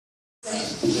I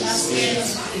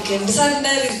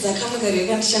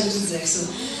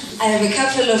have a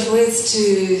couple of words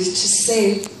to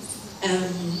say.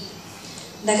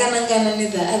 The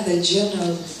other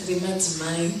journal reminds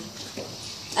mine.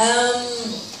 And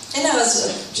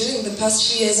during the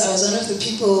past few years, I was one of the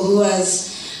people who was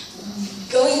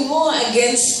going more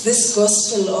against this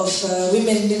gospel of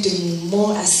women needing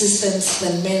more assistance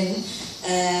than men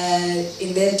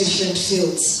in their different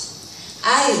fields.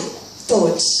 I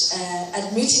thought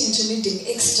admitting to needing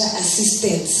extra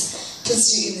assistance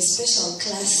puts you in a special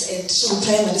class, and through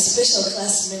primary special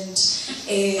class meant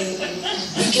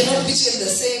you cannot be in the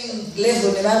same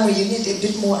level, you need a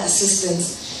bit more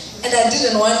assistance. And I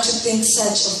didn't want to think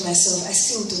such of myself. I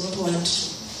still do not want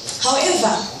to.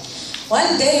 However,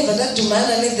 one day, I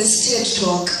made this TED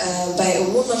talk by a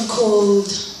woman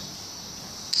called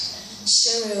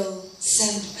Sheryl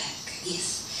Sandberg.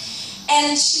 Yes.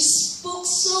 And she spoke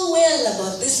so well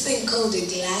about this thing called a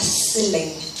glass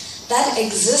ceiling that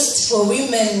exists for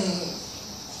women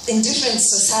in different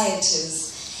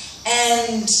societies,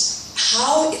 and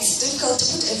how it's difficult to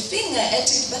put a finger at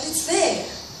it, but it's there.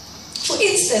 For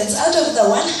instance, out of the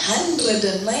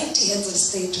 190 heads of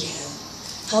state we have,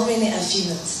 how many are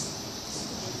females?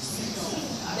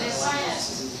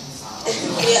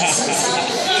 Yes,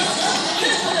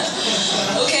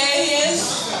 okay, yes.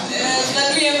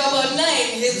 But we have about 9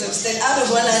 heads of state out of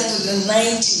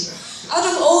 190. Out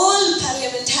of all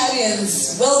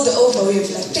parliamentarians world over, we have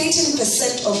like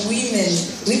 13% of women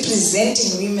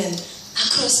representing women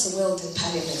across the world in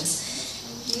parliaments.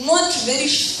 Not very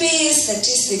fair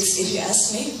statistics, if you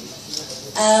ask me.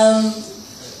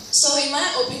 So in my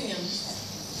opinion,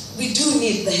 we do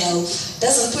need the help.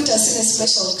 Doesn't put us in a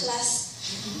special class,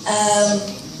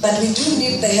 but we do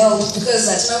need the help because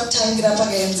I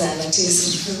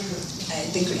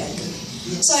think we agree.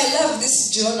 So I love this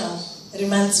journal,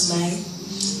 Reminds Mine,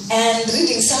 and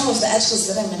reading some of the articles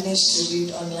that I managed to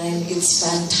read online, it's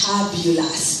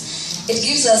fantabulous. It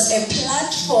gives us a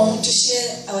platform to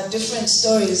share our different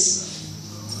stories.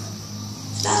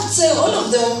 That's all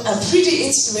of them are pretty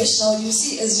inspirational, you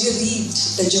see, as you read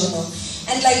the journal.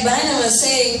 And like Baina was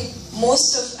saying,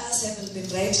 most of us haven't been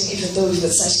writing even though we've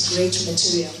got such great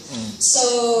material.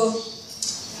 So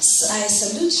I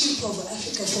salute you,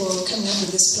 POVOAfrika, for coming up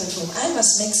with this platform. I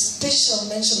must make special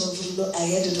mention of Rulo. I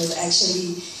heard it was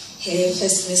actually her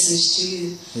first message to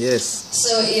you. Yes.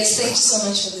 So yes, thank you so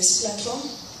much for this platform.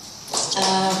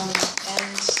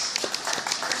 And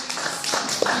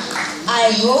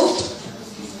I hope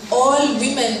all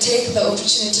women take the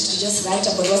opportunity to just write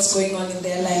about what's going on in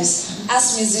their lives.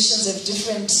 As musicians have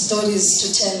different stories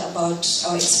to tell about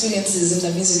our experiences in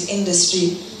the music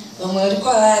industry. We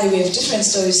have different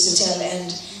stories to tell,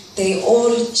 and they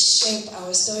all shape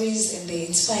our stories and they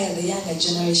inspire the younger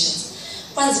generations.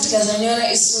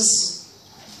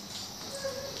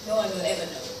 No one will ever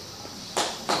know.